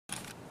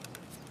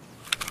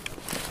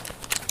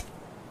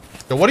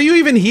So what are you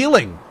even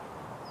healing?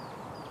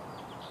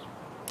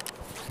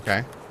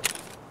 Okay.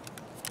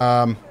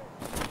 What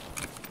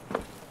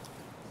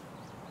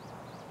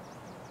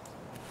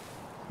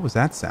was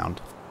that sound?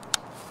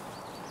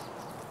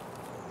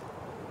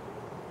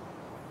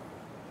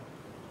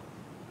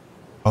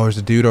 Oh, there's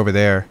a dude over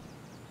there.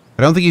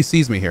 I don't think he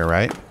sees me here,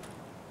 right?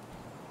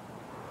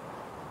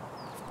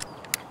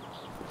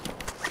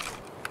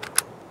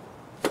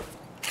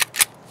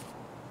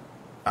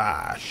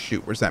 Ah,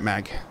 shoot. Where's that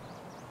mag?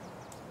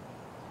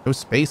 No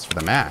space for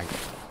the mag.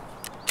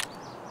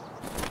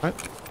 What?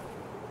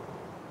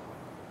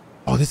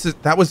 Oh,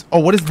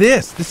 what is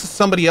this? This is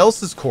somebody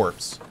else's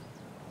corpse.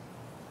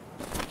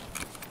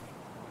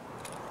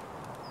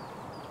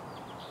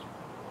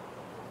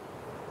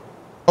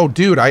 Oh,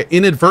 dude, I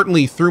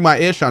inadvertently threw my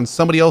ish on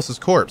somebody else's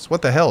corpse.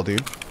 What the hell,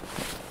 dude?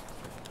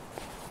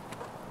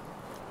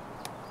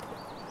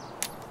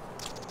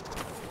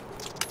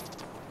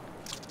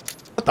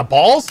 What the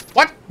balls?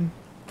 What?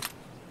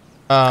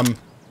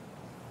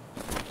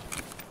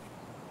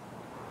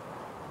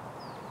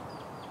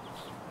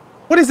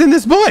 What is in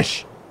this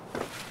bush?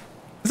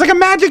 It's like a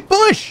magic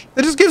bush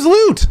that just gives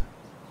loot.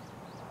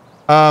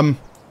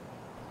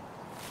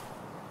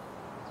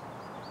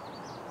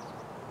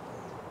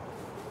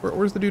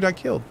 Where's the dude I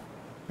killed?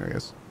 There he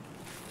is.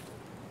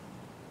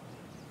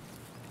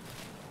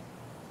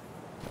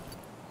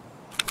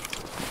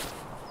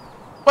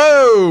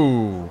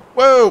 Whoa!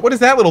 Whoa! What is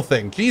that little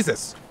thing?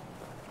 Jesus!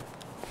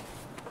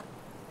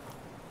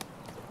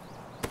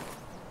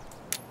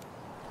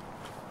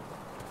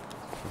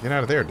 Get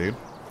out of there, dude.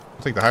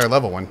 I'll take the higher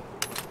level one.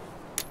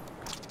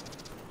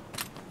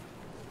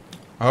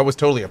 Oh, it was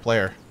totally a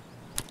player.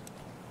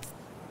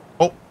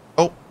 Oh!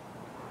 Oh!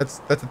 That's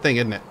a thing,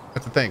 isn't it?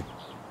 That's a thing.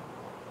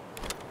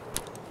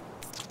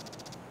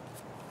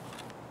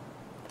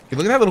 Hey,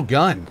 look at that little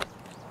gun.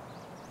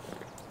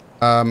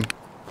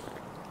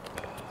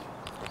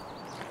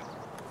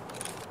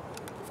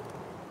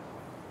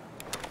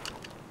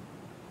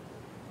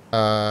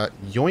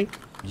 Yoink,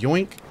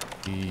 yoink,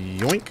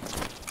 yoink.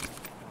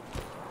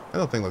 That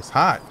little thing looks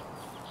hot.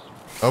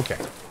 Okay.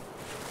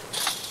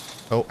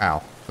 Oh,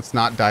 ow. Let's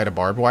not die to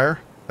barbed wire.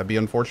 That'd be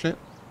unfortunate.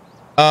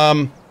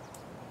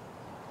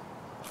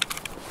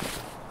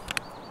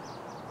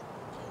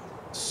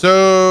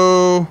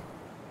 So...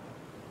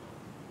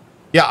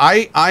 yeah,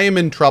 I am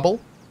in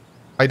trouble.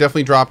 I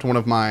definitely dropped one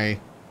of my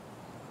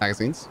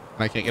magazines,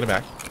 and I can't get it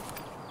back.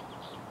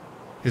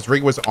 His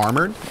rig was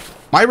armored.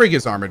 My rig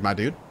is armored, my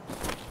dude.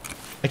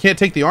 I can't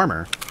take the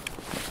armor.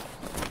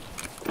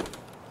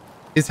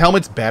 His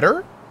helmet's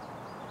better?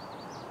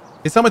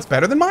 His helmet's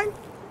better than mine?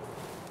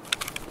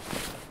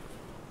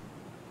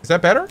 Is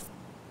that better?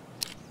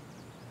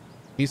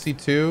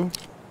 EC2?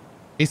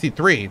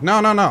 EC3? No,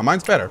 no, no.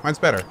 Mine's better. Mine's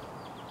better.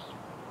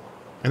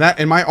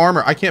 And my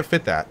armor, I can't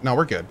fit that. No,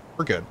 we're good.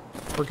 We're good.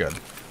 We're good.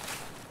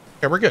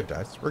 Okay, we're good,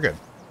 guys. We're good.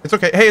 It's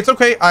okay. Hey, it's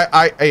okay.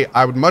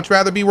 I would much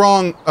rather be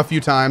wrong a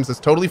few times. It's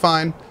totally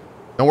fine.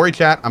 Don't worry,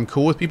 chat. I'm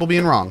cool with people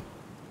being wrong.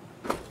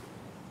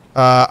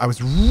 I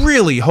was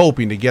really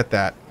hoping to get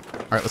that.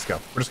 All right, let's go.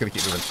 We're just gonna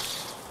keep moving.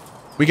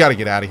 We got to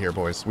get out of here,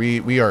 boys.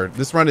 We are.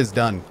 This run is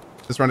done.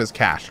 This run is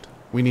cached.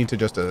 We need to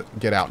just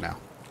get out now.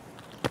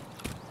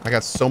 I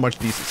got so much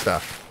decent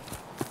stuff.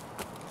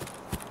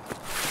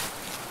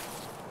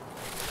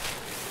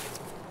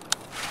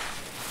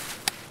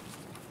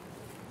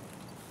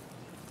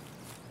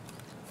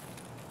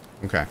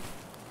 Okay.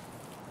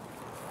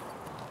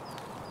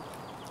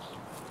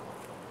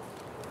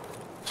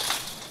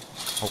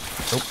 Oh,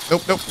 nope,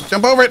 nope, nope.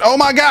 Jump over it. Oh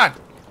my God.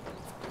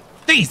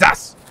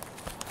 Jesus.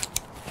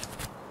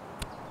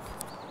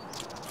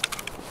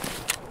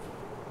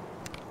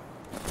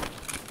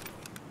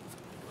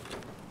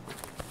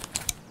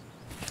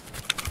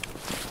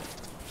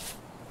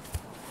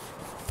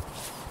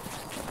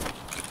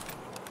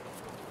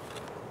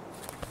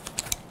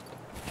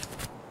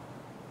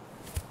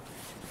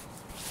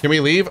 Can we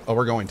leave? Oh,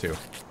 we're going to.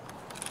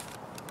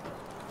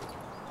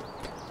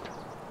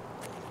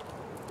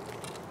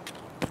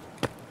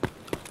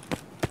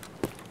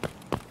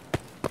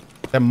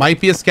 That might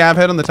be a scab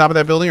head on the top of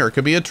that building, or it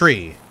could be a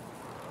tree.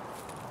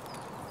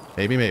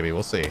 Maybe, maybe.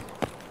 We'll see.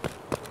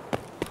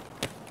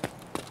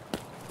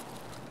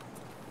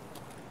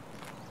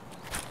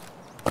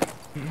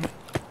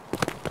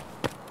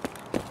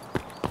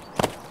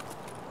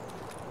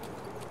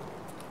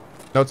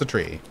 No, it's a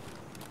tree.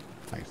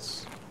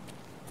 Nice.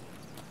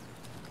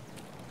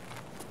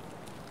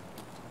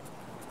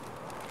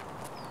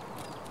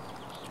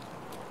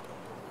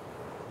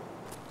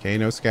 Okay,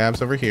 no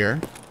scabs over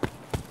here.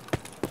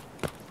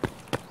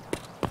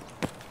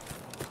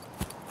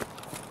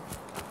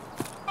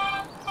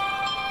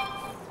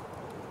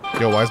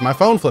 Yo, why is my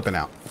phone flipping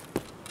out?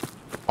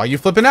 Why are you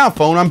flipping out,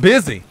 phone? I'm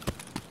busy.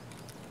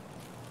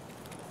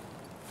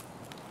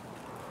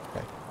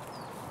 Okay.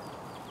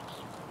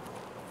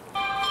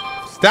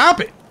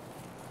 Stop it!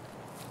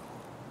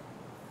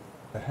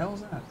 What the hell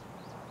is that?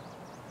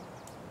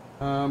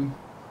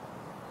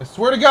 I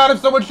swear to God, if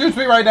someone shoots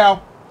me right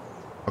now.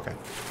 Okay.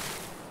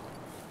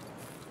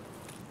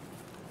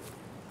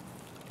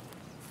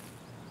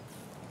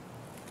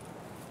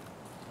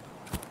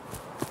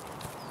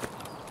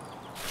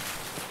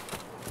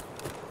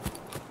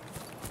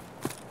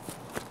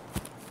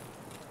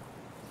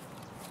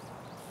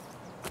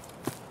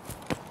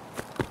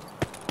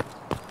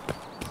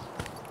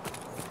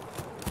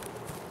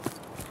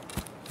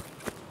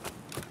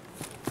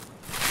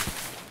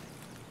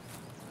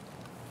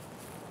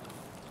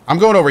 I'm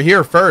going over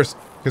here first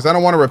because I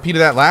don't want to repeat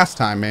that last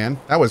time, man.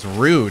 That was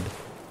rude.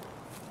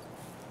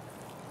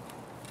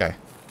 Okay.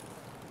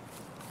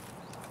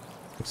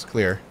 Looks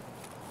clear.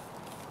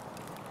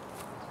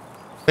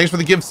 Thanks for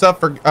the gift sub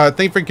for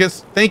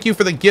thank you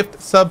for the gift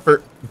sub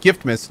for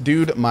Giftmas,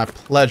 dude. My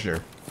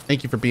pleasure.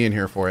 Thank you for being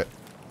here for it.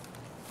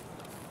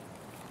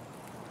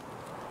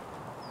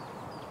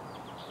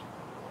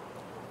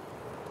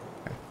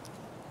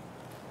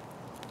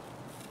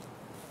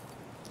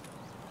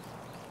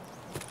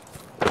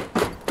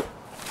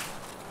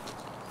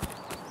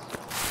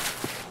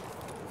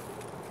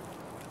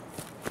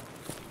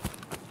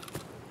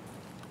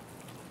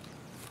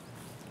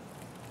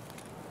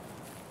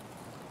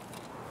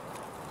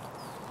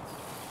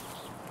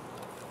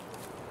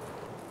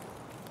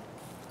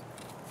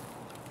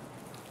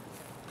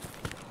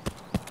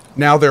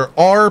 Now, there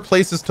are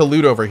places to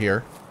loot over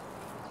here.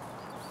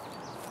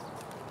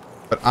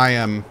 But I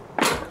am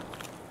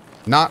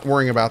not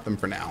worrying about them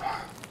for now.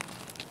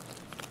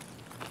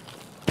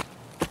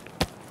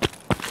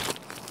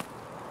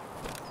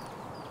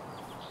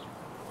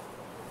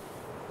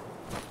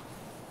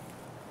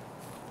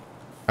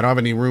 I don't have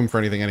any room for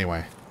anything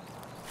anyway.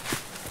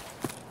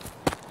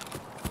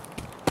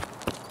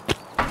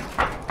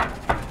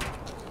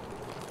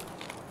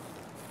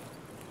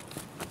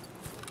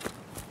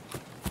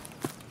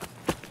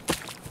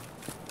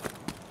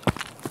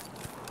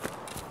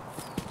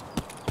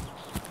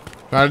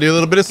 Trying to do a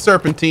little bit of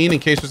serpentine in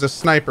case there's a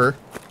sniper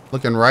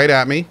looking right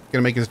at me.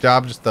 Gonna make his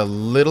job just the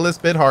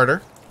littlest bit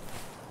harder.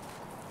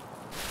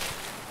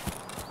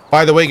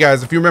 By the way,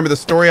 guys, if you remember the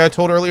story I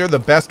told earlier, the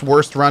best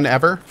worst run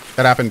ever,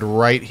 that happened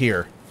right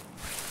here.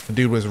 The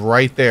dude was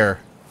right there.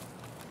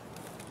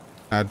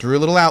 I drew a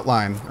little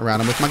outline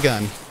around him with my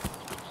gun.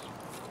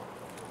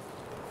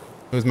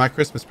 It was my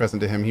Christmas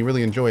present to him. He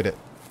really enjoyed it.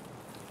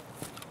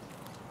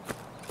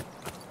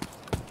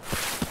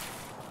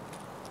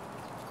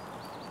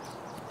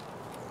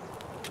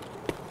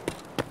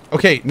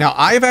 Okay, now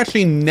I've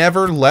actually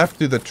never left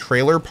through the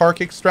trailer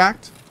park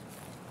extract.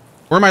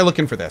 Where am I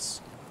looking for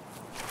this?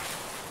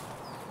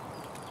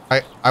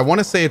 I want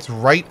to say it's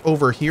right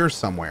over here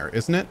somewhere,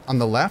 isn't it? On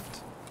the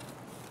left?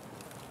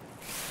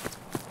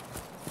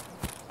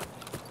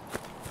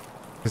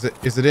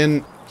 Is it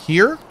in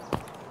here?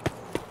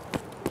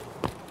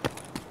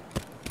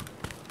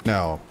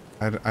 No,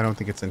 I don't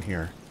think it's in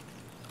here.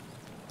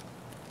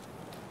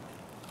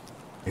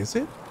 Is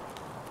it?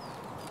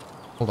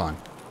 Hold on.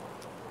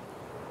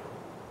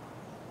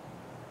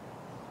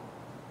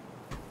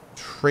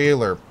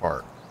 Trailer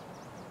park.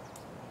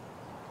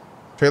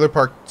 Trailer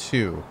park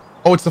 2.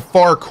 Oh, it's the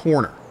far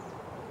corner.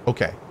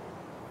 Okay.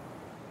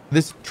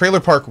 This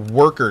trailer park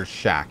workers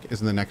shack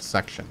is in the next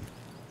section.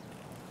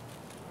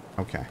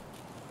 Okay.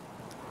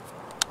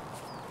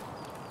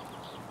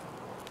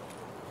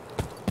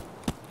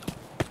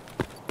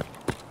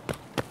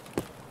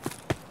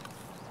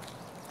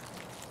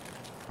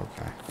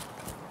 Okay.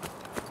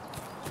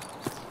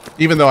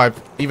 Even though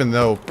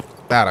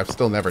I've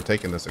still never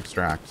taken this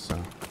extract,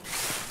 so.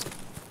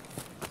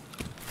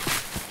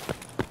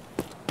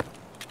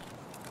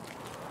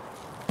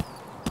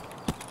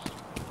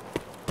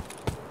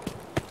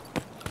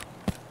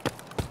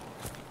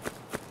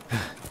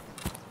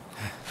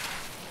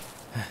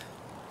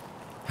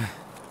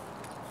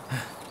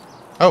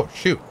 Oh,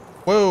 shoot.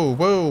 Whoa,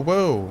 whoa,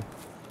 whoa.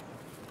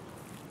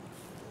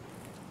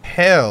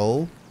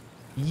 Hell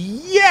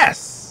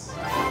yes!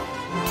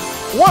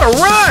 What a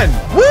run!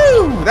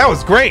 Woo! That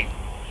was great.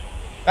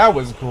 That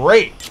was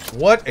great.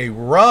 What a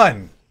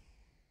run.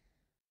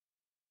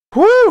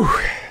 Woo!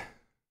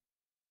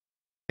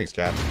 Thanks,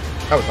 Chad.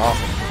 That was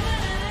awesome.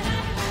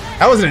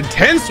 That was an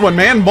intense one,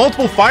 man.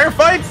 Multiple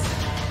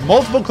firefights?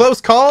 Multiple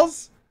close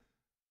calls?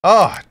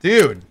 Oh,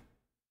 dude.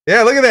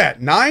 Yeah, look at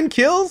that. 9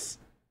 kills?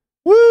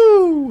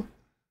 Woo!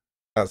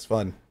 That was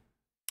fun.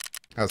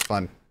 That was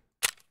fun.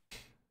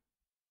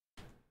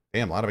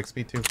 Damn, a lot of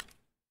XP too.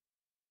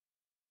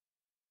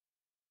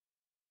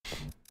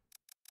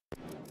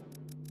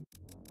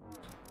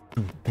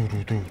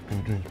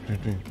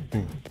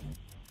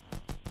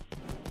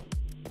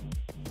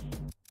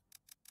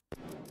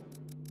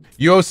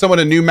 You owe someone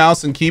a new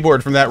mouse and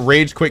keyboard from that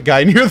rage quit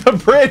guy near the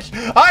bridge.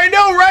 I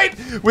know, right?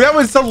 That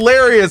was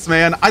hilarious,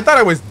 man. I thought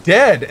I was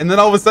dead, and then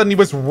all of a sudden he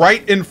was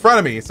right in front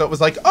of me. So it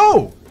was like,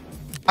 oh,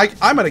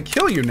 I'm gonna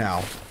kill you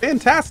now.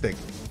 Fantastic.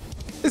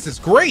 This is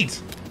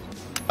great.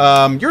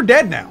 You're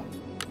dead now.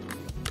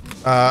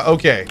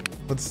 Okay,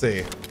 let's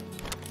see.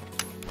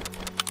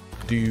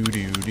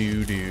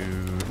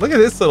 Look at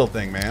this little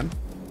thing, man.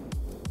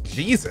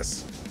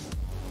 Jesus.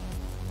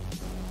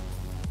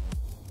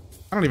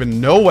 I don't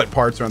even know what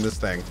parts are on this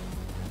thing.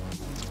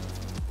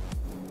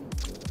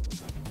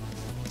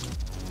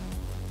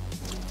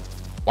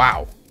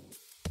 Wow.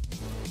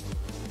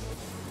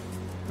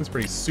 That's a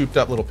pretty souped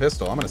up little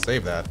pistol. I'm gonna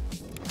save that.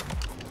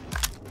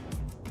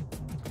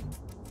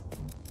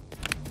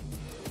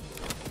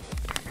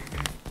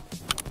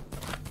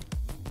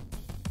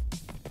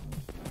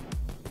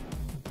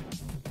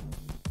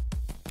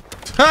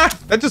 Ha!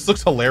 That just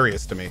looks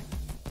hilarious to me.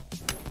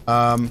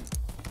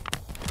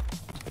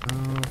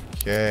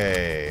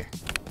 Okay.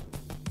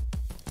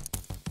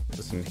 Put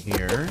this in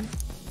here.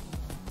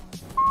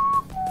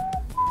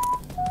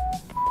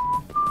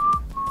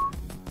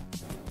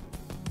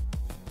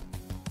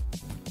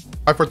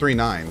 Five, 4, 3,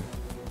 9.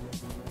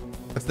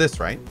 That's this,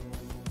 right?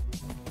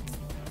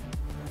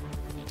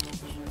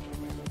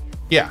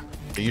 Yeah.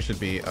 Okay, you should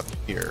be up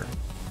here.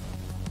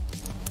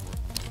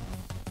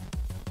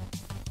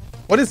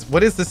 What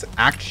is this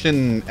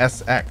Action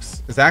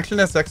SX? Is Action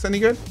SX any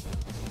good?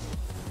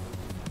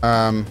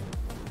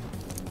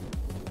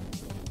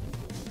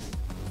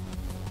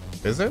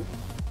 Is it?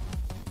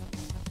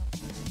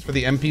 For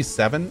the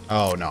MP7?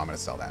 Oh no, I'm gonna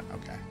sell that.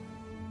 Okay.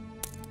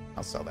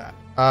 I'll sell that.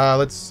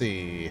 Let's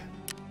see.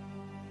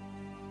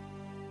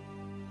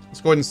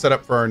 Let's go ahead and set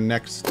up for our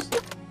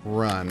next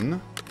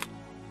run.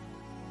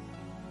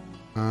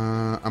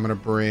 I'm gonna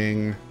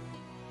bring.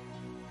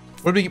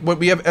 What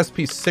we have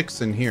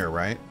SP6 in here,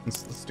 right?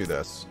 Let's do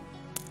this.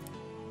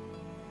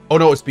 Oh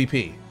no, it's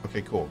BP.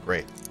 Okay, cool,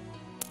 great.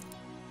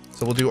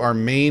 So we'll do our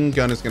main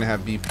gun is gonna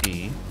have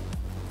BP.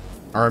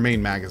 Our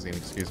main magazine,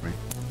 excuse me.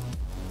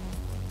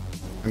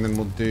 And then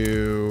we'll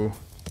do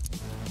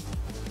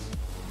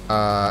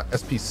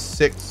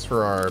SP6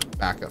 for our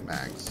backup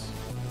mags.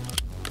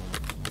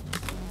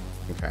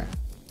 Okay.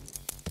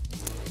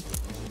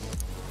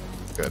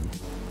 Good.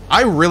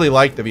 I really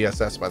like the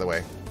VSS, by the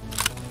way.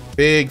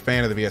 Big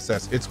fan of the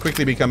VSS. It's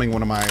quickly becoming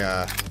one of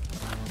my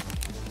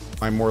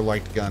my more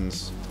liked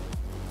guns.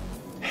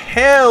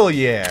 Hell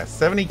yeah!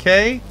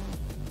 70K?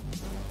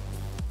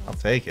 I'll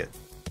take it.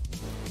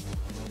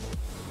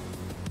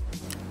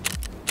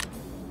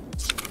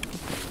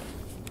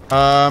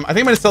 I think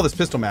I'm gonna sell this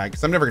pistol mag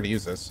because I'm never gonna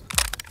use this.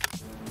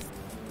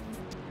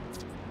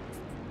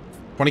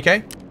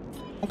 20K?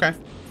 Okay.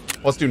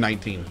 Let's do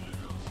 19.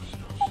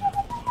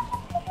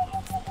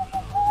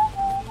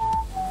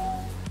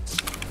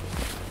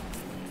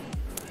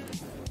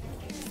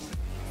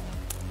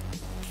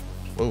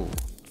 Whoa.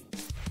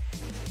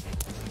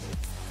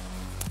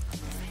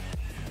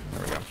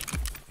 There we go.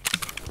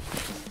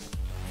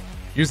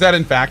 Use that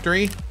in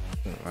factory?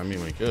 I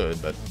mean, we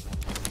could, but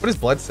what does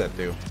blood set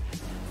do?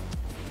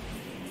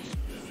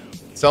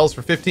 Sells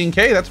for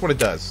 15K? That's what it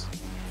does.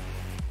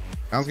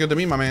 Sounds good to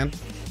me, my man.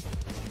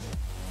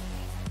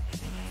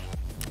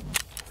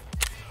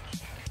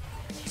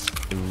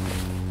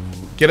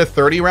 Get a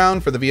 30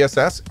 round for the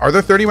VSS. Are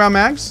there 30 round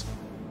mags?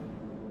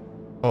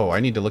 Oh,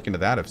 I need to look into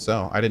that if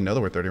so. I didn't know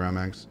there were 30 round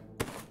mags.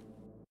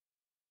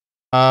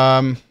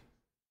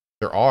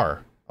 There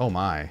are. Oh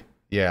my.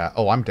 Yeah.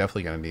 Oh, I'm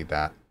definitely gonna need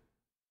that.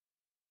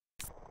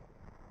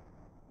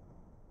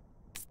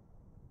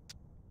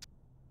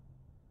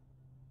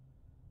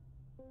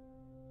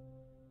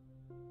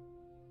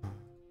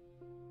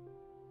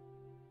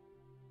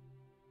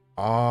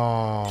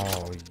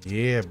 Oh,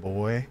 yeah,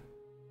 boy.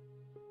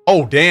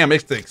 Oh, damn,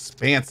 it's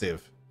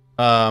expansive.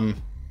 Do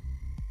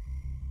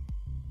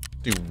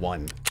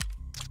one.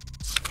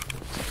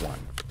 Just one.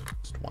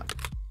 Just one.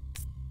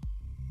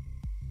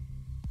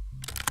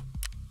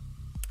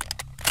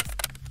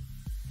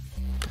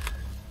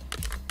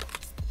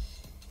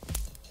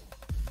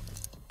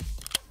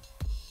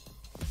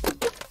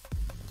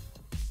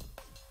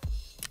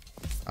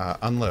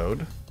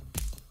 Unload.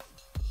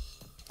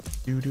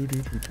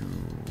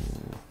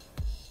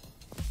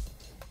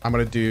 I'm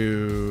gonna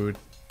do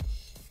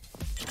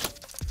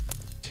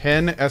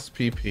 10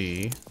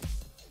 SPP.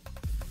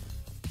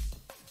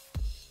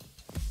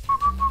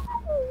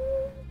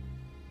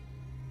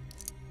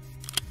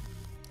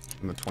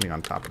 And the 20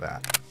 on top of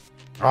that.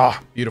 Ah,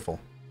 oh, beautiful.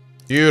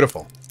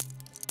 Beautiful.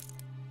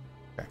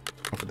 Okay,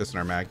 I'll put this in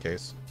our mag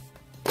case.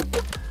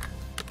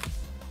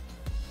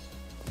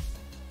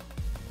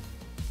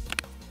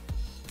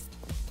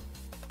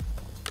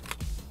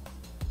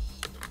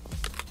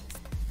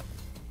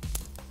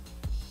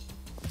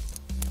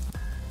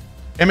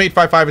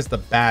 M855 is the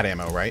bad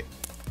ammo, right?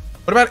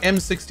 What about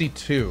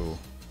M62?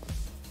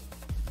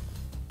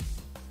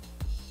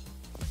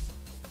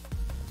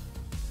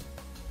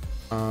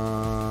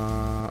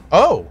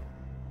 Oh!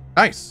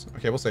 Nice.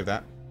 Okay, we'll save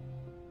that.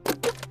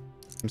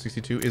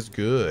 M62 is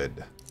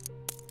good.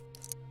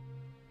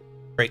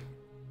 Great.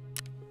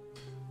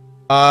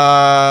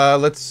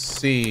 Let's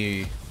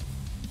see.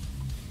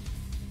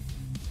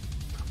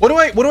 What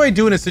do I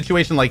do in a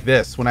situation like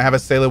this when I have a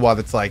Sailor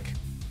that's like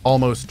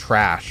almost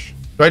trash?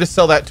 Do I just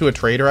sell that to a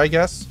trader, I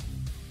guess?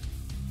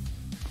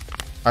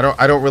 I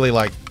don't really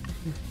like.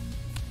 You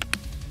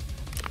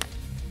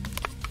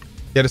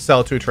had to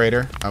sell it to a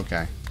trader?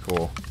 Okay,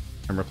 cool.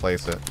 And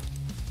replace it.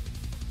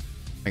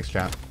 Thanks,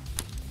 chat.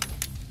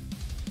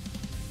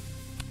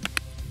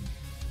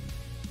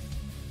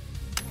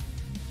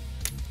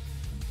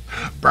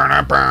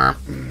 Burn, burn.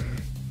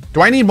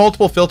 Do I need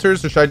multiple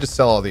filters or should I just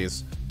sell all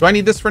these? Do I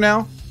need this for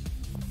now?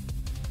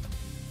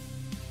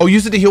 Oh,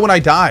 use it to heal when I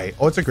die.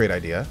 Oh, it's a great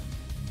idea.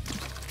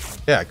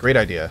 Yeah, great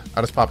idea.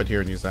 I'll just pop it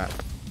here and use that.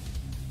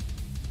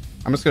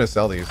 I'm just going to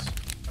sell these.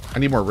 I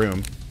need more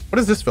room. What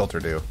does this filter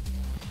do?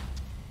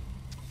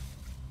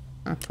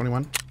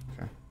 21.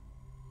 Okay.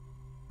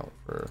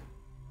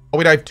 Oh,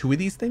 wait, I have 2 of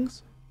these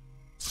things?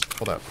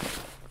 Hold up.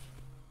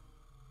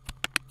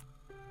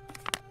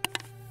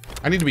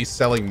 I need to be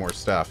selling more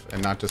stuff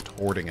and not just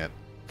hoarding it.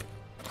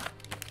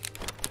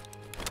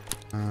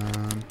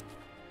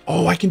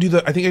 Oh, I can do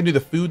the... I think I can do the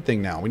food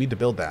thing now. We need to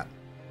build that.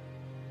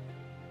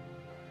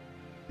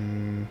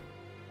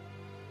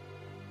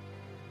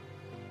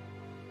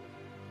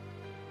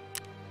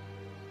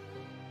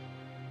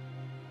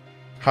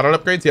 Hot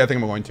out upgrades? Yeah, I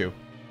think I'm going to.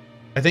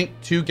 I think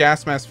 2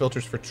 gas mask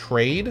filters for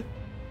trade.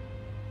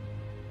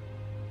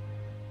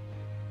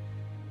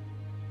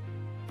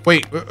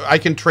 Wait, I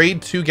can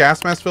trade 2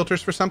 gas mask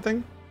filters for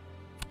something?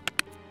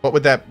 What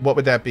would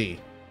that be?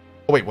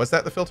 Oh wait, was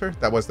that the filter?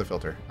 That was the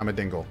filter. I'm a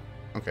dingle.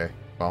 Okay,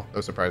 well,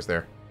 no surprise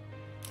there.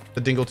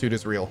 The dingle-tude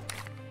is real.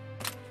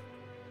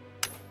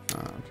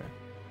 Okay.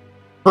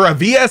 For a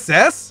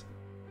VSS?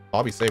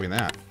 I'll be saving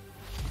that.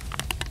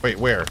 Wait,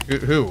 where?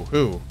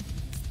 Who?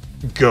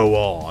 Go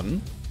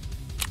on.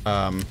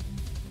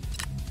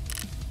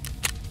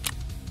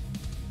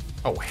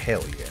 Oh,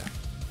 hell yeah.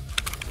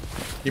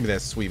 Give me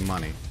that sweet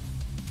money.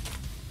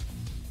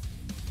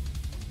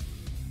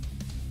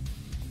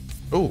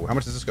 Ooh, how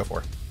much does this go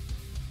for?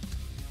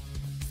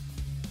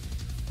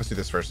 Let's do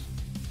this first.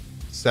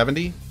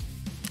 70?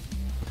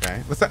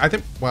 Okay. I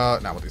think,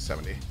 well, no, we'll do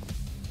 70.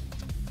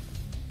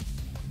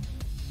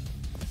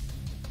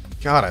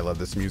 God, I love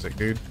this music,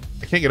 dude.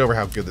 I can't get over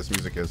how good this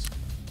music is.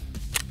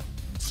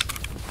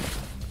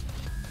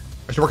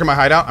 I should work in my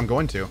hideout? I'm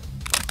going to.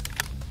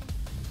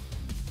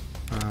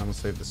 We'll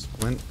save the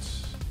splint.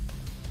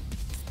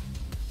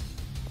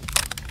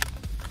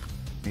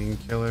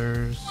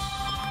 Painkillers.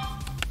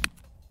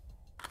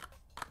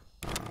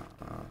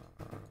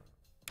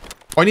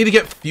 Oh, I need to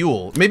get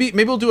fuel. Maybe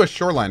we'll do a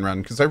shoreline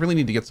run because I really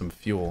need to get some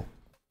fuel.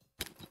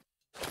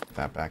 Put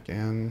that back in.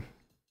 I'm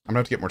gonna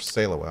have to get more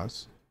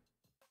Sailawes.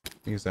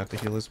 Use that to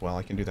heal as well.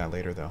 I can do that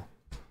later though.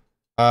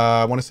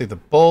 I want to save the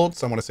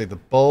bolts. I want to save the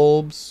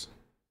bulbs.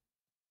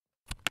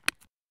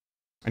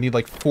 I need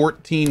like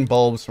 14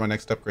 bulbs for my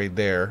next upgrade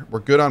there. We're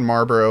good on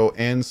Marlboro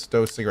and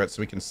Stowe cigarettes,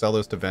 so we can sell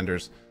those to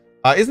vendors.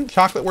 Isn't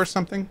chocolate worth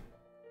something?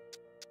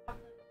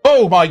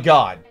 Oh my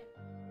god.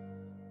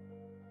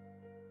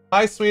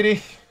 Hi,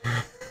 sweetie.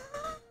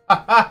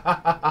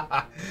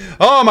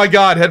 Oh my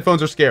god,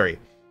 headphones are scary.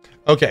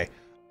 Okay.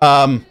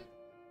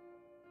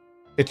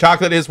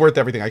 Chocolate is worth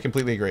everything. I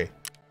completely agree.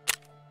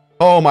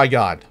 Oh my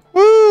god.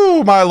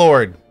 Woo, my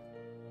lord.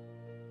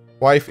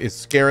 Wife is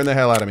scaring the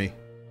hell out of me.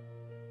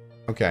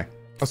 Okay.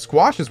 A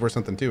squash is worth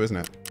something too, isn't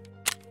it?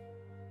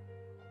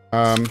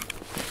 I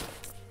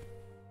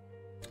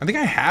think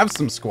I have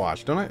some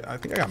squash, don't I? I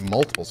think I got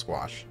multiple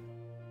squash.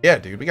 Yeah,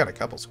 dude, we got a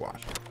couple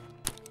squash.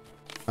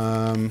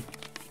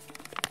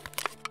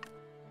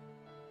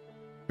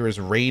 Here is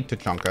raid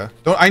Tachanka.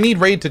 I need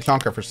raid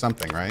Tachanka for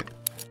something, right?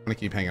 I'm gonna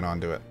keep hanging on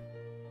to it.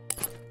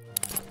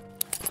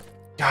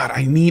 God,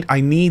 I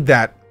need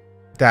that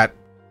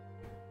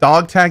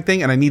dog tag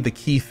thing, and I need the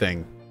key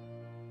thing.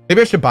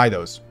 Maybe I should buy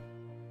those.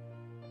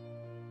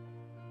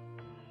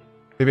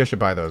 Maybe I should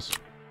buy those.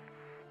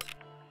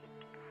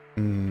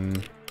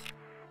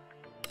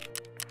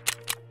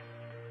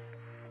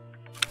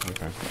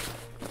 Okay.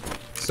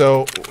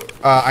 So,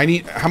 I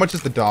need... How much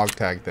is the dog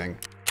tag thing?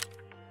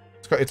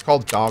 It's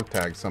called dog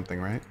tag something,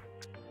 right?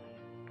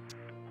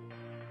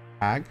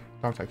 Tag?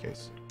 Dog tag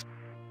case.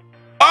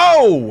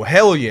 Oh!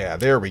 Hell yeah!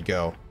 There we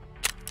go.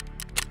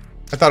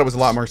 I thought it was a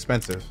lot more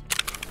expensive.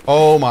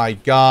 Oh my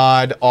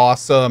god.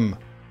 Awesome.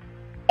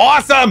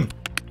 Awesome!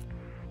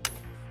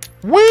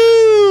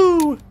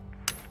 Woo!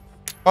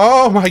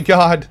 Oh my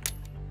god.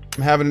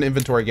 I'm having an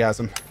inventory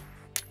gasm.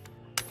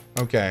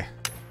 Okay.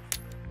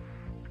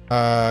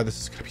 This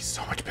is gonna be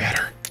so much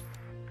better.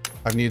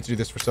 I've needed to do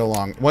this for so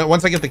long.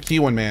 Once I get the key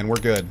one, man, we're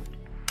good.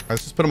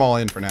 Let's just put them all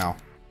in for now.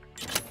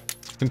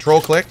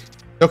 Control click.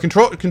 No,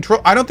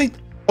 control. I don't think...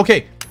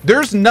 Okay,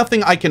 there's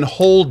nothing I can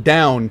hold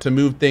down to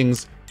move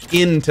things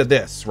into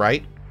this,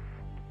 right?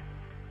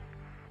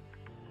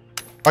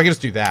 I can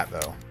just do that,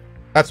 though.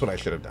 That's what I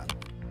should have done.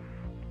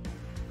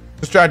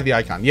 Just drag to the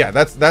icon. Yeah,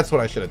 that's what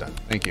I should have done.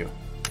 Thank you.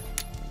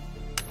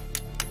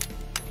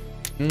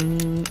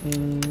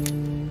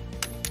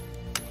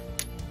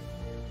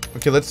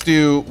 Okay, let's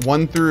do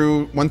 1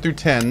 through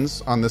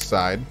 10s on this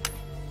side.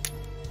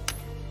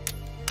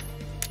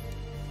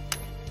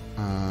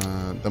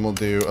 Then we'll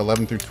do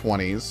 11 through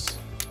 20s.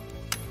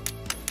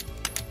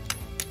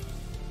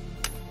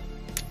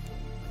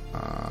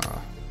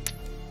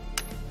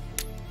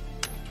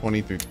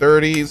 20 through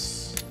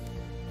 30s.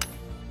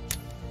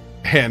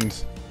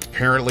 And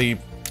apparently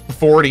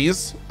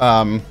 40s.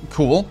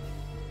 Cool.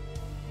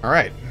 All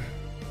right.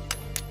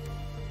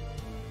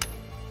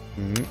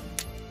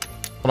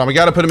 Hold on, we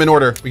gotta put them in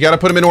order. We gotta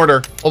put them in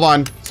order. Hold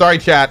on. Sorry,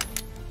 chat.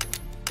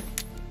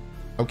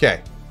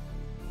 Okay.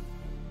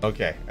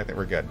 Okay, I think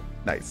we're good.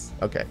 Nice.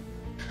 Okay.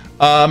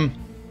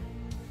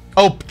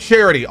 Oh,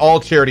 charity. All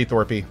charity,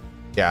 Thorpe.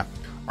 Yeah.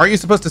 Aren't you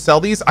supposed to sell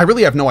these? I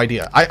really have no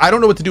idea. I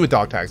don't know what to do with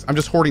dog tags. I'm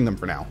just hoarding them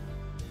for now.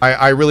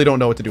 I really don't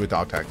know what to do with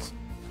dog tags.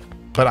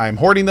 But I'm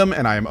hoarding them,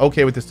 and I am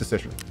okay with this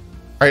decision.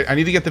 right, I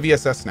need to get the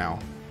VSS now.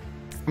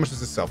 How much does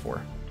this sell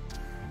for?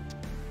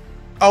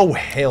 Oh,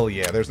 hell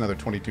yeah. There's another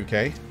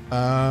 22K.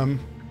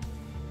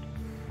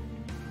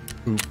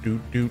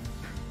 Doot.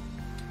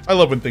 I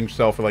love when things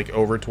sell for like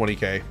over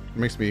 20K. It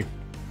makes me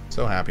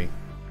so happy.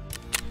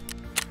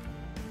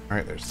 All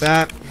right, there's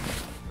that.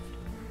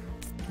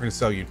 We're going to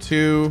sell you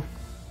 2.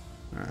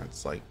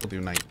 It's like, we'll do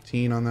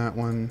 19 on that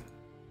one.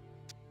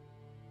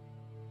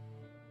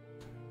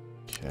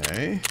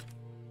 Okay.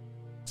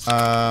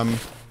 Oh.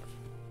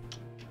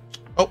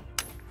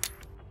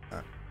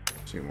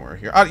 2 more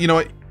here. You know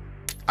what?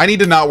 I need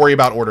to not worry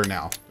about order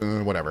now.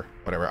 Whatever.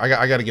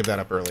 I got to give that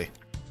up early.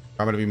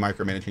 I'm going to be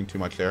micromanaging too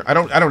much there. I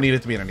don't need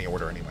it to be in any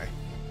order anyway.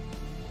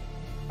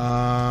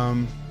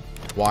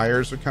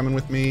 Wires are coming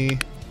with me.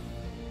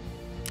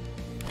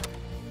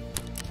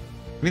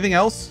 Anything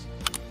else?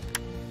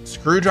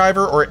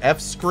 Screwdriver or F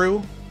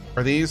screw?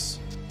 Are these?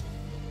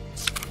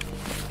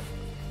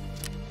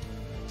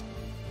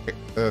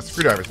 The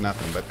screwdriver's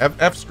nothing, but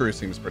F screw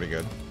seems pretty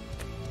good.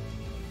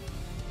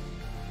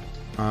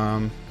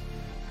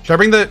 Should I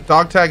bring the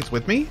dog tags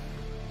with me?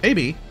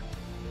 Maybe.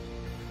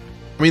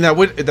 I mean,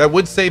 that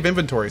would save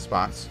inventory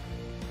spots.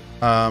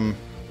 I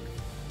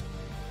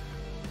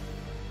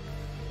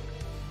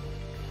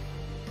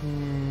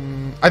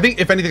think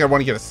if anything, I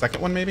want to get a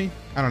second one, maybe.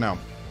 I don't know.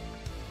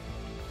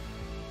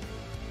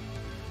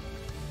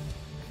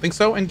 Think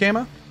so, in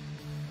Gamma?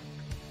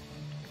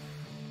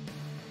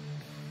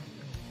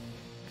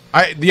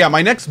 Yeah,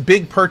 my next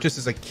big purchase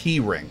is a key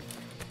ring.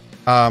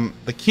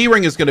 The key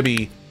ring is going to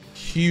be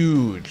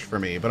huge for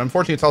me, but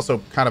unfortunately, it's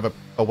also kind of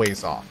a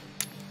ways off.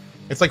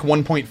 It's like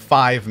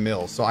 1.5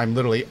 mil, so I'm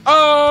literally,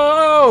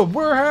 oh,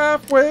 we're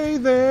halfway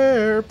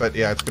there. But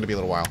yeah, it's going to be a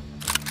little while.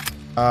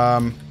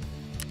 I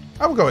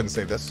will go ahead and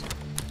save this.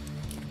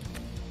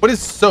 What is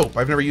soap?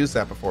 I've never used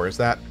that before. Is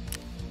that...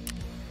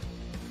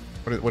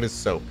 What is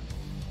soap?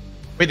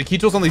 Wait, the key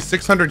tool's only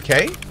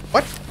 600K?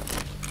 What?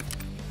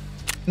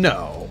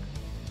 No.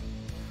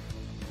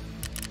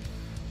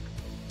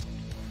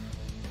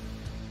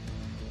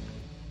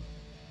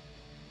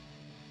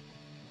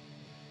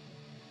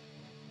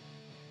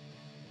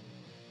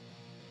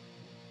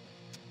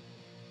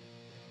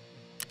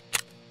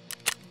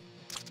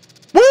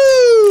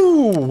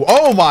 Woo!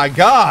 Oh my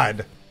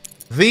God.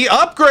 The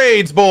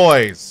upgrades,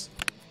 boys.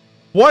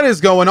 What is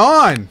going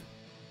on?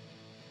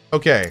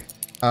 Okay.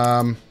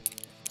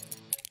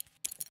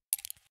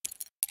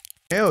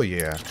 Hell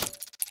yeah.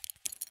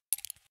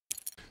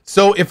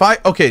 So if I,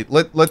 okay,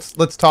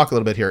 let's talk a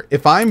little bit here.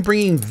 If I'm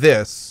bringing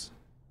this,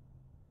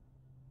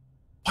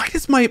 why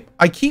does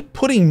I keep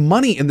putting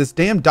money in this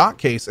damn dock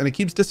case and it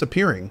keeps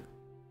disappearing?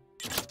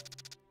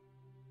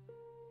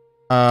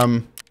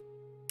 I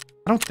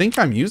don't think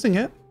I'm using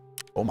it.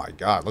 Oh my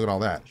God, look at all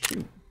that.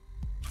 Shoot.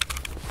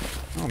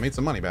 Oh, I made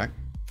some money back.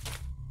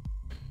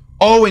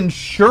 Oh,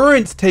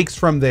 insurance takes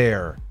from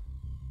there.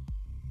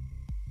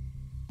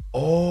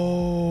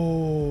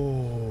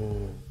 Oh.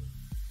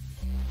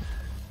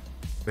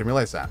 Didn't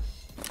realize that.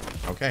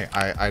 Okay,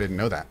 I didn't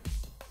know that.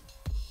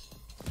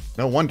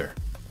 No wonder.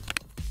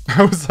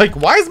 I was like,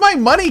 why is my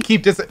money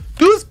keep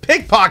who's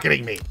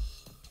pickpocketing me?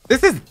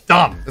 This is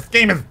dumb. This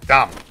game is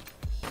dumb.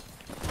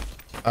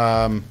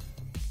 Yeah,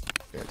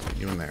 put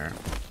you in there.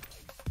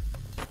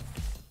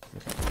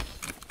 Okay.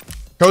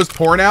 Cohh's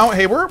poor now.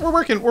 Hey, we're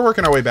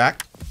working our way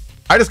back.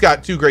 I just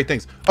got 2 great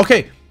things.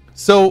 Okay,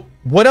 so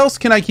what else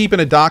can I keep in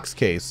a docks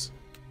case?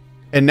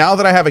 And now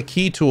that I have a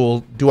key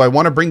tool, do I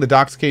want to bring the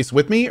docks case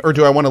with me or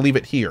do I want to leave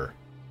it here?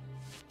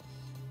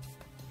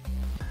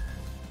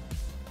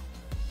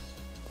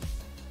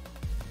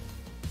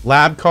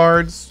 Lab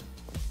cards.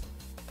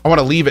 I want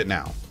to leave it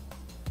now.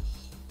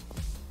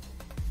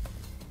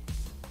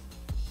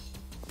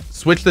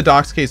 Switch the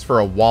docks case for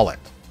a wallet.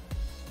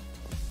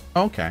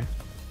 Okay.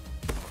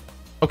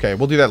 Okay,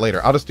 we'll do that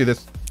later. I'll just do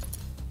this.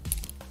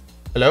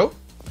 Hello?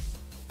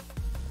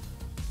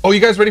 Oh, you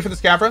guys ready for the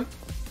scav run?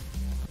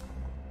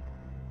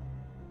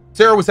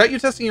 Sarah, was that you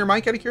testing your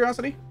mic out of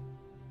curiosity?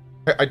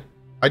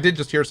 I did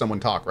just hear someone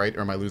talk, right?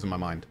 Or am I losing my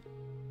mind?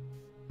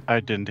 I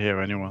didn't hear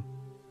anyone.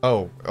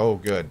 Oh,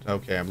 good.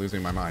 Okay, I'm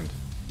losing my mind.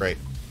 Great.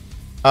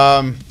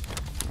 Oh,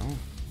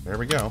 there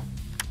we go.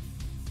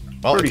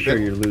 Well, Pretty sure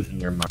you're losing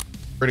your mind.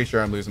 Pretty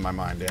sure I'm losing my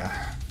mind,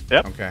 yeah.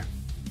 Yep. Okay.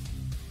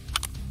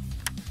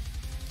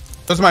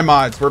 Those are my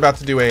mods. We're about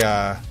to do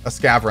a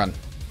scav run.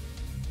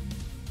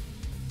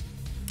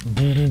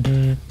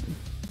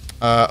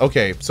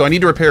 Okay, so I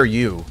need to repair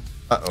you.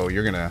 Uh-oh,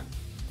 you're gonna...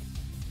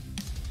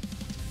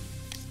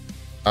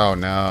 Oh,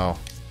 no.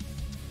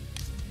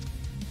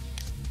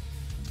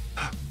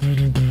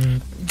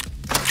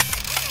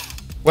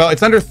 Well,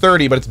 it's under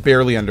 30, but it's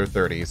barely under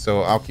 30,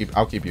 so I'll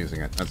keep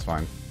using it. That's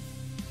fine.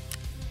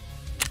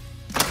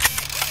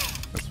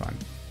 That's fine.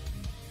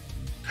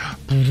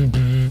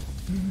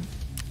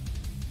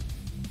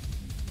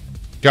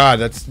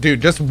 God,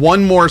 dude, just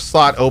one more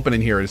slot open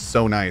in here is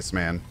so nice,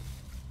 man.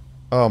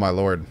 Oh my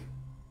lord.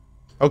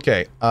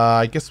 Okay,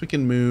 I guess we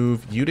can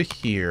move you to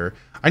here.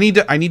 I need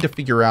to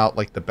figure out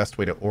like the best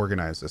way to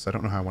organize this. I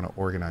don't know how I want to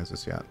organize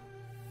this yet.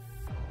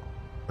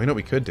 We know what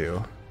we could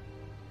do.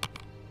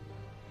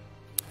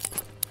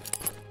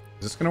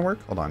 Is this gonna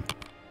work? Hold on.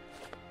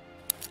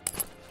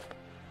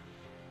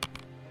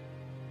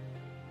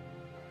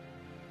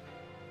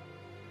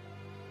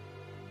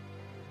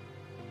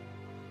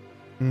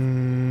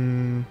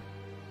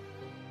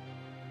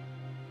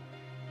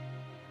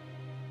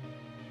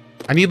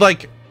 I need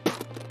like...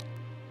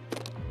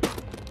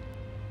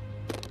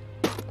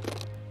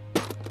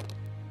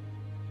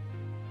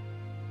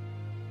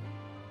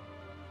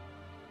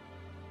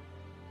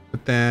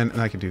 But then,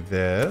 and I can do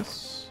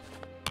this.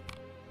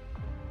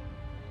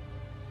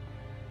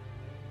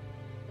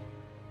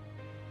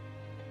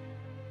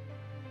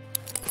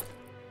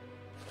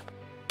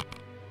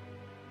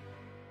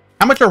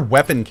 How much are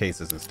weapon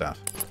cases and stuff?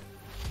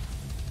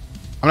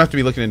 I'm gonna have to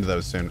be looking into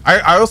those soon.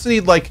 I also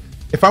need, like,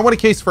 if I want a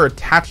case for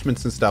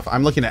attachments and stuff,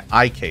 I'm looking at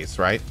iCase,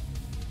 right?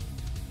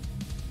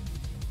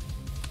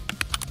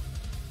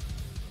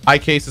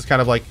 iCase is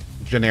kind of like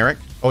generic.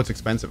 Oh, it's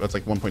expensive. It's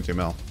like 1.2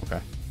 mil. Okay.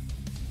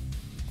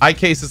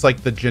 iCase is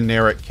like the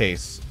generic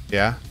case.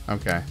 Yeah?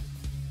 Okay.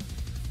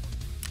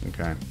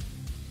 Okay.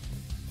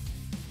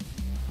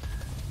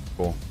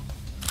 Cool.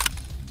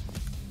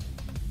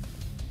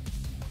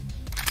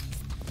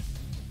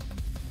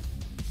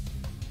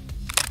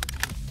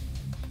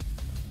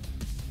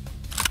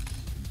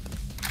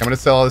 I'm going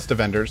to sell all this to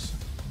vendors.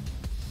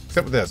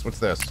 Except with this. What's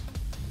this?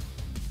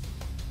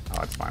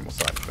 Oh, it's fine. We'll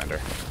sell it to vendor.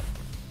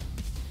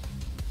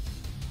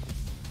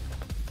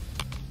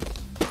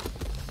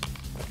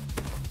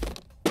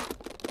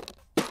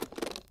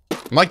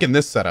 I'm liking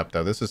this setup,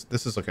 though. This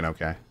is looking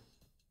okay.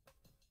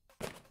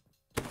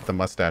 The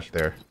mustache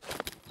there.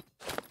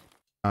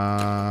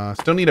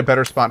 Still need a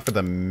better spot for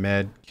the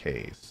med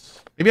case.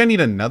 Maybe I need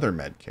another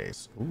med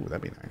case. Ooh,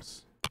 that'd be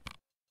nice.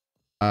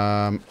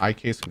 Eye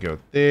case can go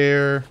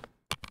there.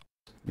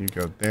 You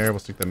go there. We'll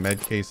stick the med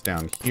case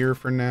down here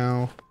for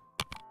now.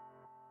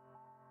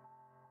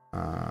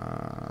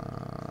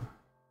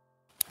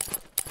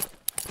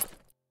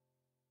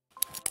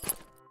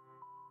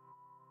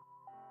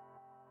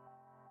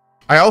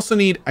 I also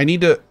need, I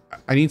need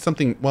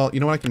something. Well, you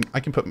know what?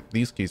 I can put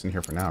these keys in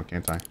here for now,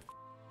 can't I?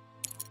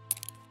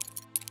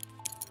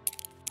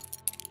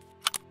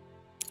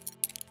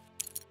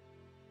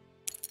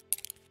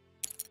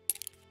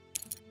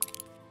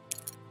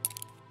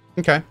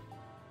 Okay.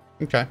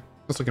 Okay.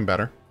 That's looking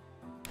better.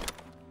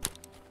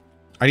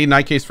 I need an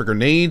eye case for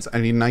grenades.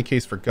 I need an eye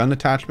case for gun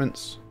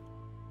attachments.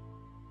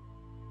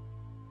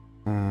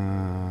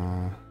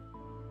 God,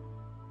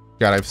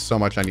 I have so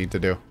much I need to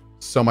do.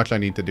 So much I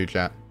need to do,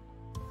 chat.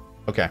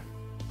 Okay.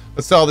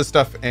 Let's sell all this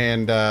stuff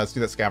and let's do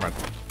that scav run.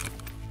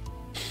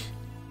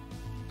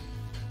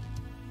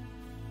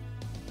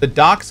 The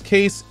docks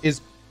case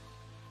is...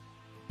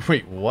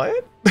 Wait,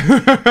 what?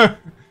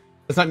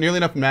 That's not nearly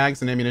enough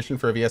mags and ammunition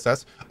for a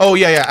VSS. Oh,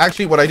 yeah, yeah.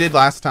 Actually, what I did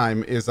last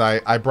time is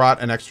I brought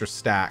an extra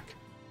stack.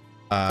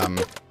 And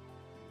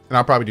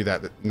I'll probably do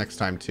that next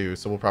time, too.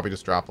 So we'll probably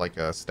just drop, like,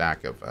 a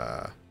stack of...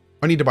 I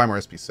need to buy more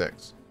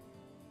SP6.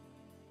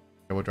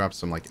 And we'll drop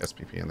some, like,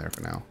 SPP in there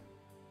for now.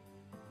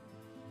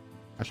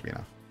 That should be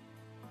enough.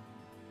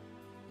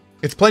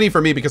 It's plenty for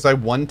me because I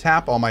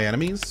one-tap all my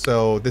enemies.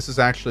 So this is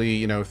actually,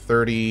 you know,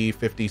 30,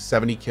 50,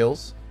 70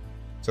 kills.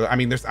 So, I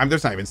mean, there's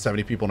not even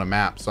 70 people in a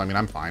map. So, I mean,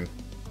 I'm fine.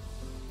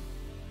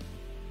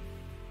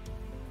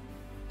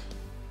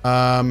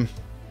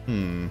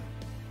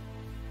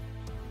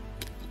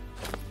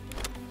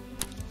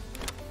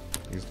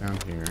 These down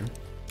here.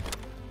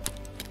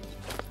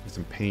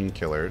 Some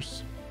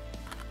painkillers.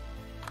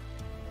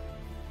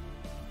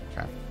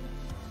 Okay.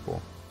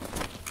 Cool.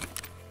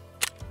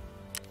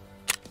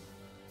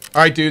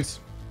 All right, dudes.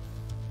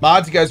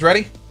 Mods, you guys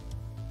ready?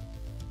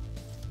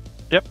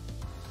 Yep.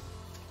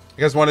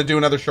 You guys want to do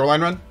another shoreline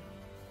run?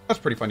 That's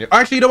pretty fun.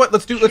 Actually, you know what?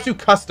 Let's do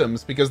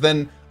customs because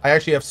then I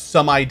actually have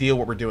some idea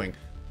what we're doing.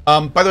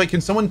 By the way,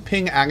 can someone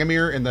ping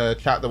Agamir in the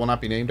chat that will not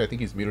be named? I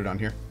think he's muted on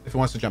here. If he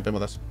wants to jump in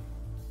with us.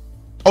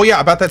 Oh yeah,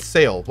 about that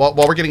sale. While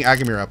we're getting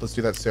Agamir up, let's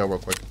do that sale real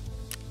quick.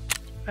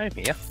 Hi,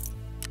 Mia.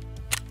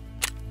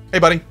 Hey,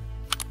 buddy.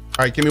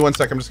 All right, give me 1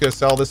 sec. I'm just gonna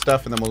sell this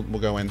stuff and then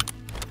we'll go in.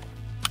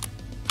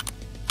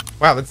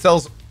 Wow, that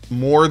sells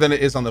more than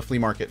it is on the flea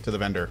market to the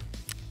vendor.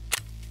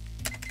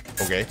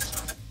 Okay.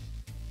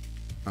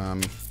 Oh,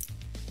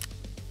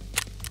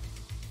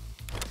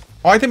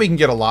 I think we can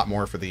get a lot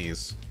more for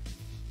these.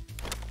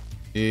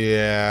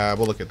 Yeah,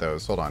 we'll look at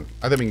those. Hold on.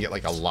 I think we can get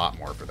like a lot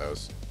more for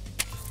those.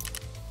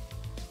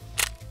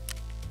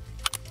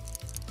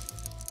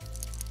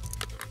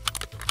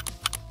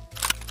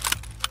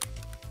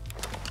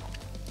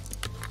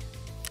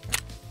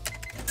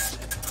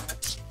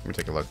 Let me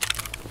take a look.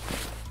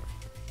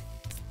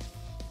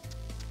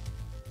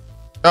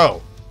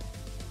 Oh.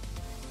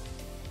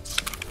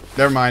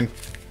 Never mind.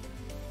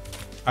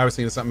 I was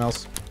thinking of something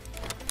else.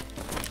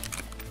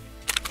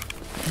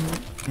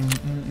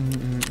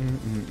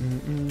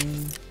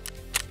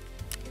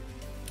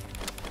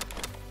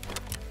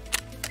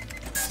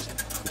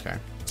 Okay.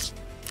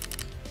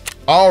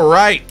 All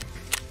right.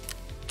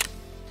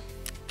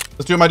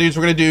 Let's do it, my dudes.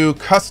 We're gonna do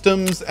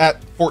customs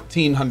at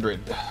 1400.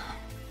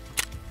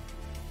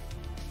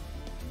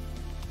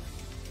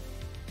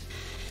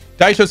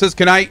 Daisho says,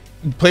 "Can I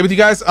play with you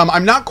guys?"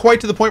 I'm not quite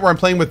to the point where I'm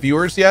playing with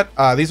viewers yet.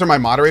 These are my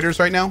moderators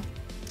right now.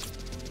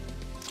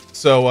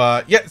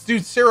 So yeah,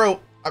 dude, Ciro.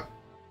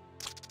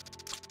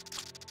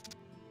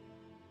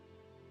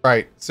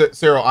 Right,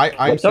 Cyril,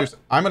 I'm serious.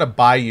 I'm gonna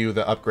buy you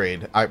the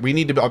upgrade. We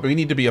need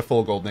to be a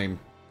full gold name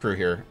crew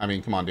here. I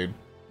mean, come on, dude.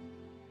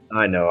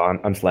 I know,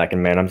 I'm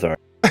slacking, man. I'm sorry.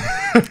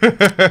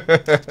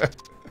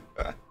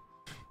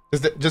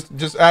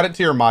 just add it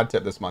to your mod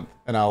tip this month,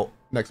 and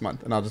next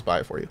month, and I'll just buy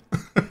it for you.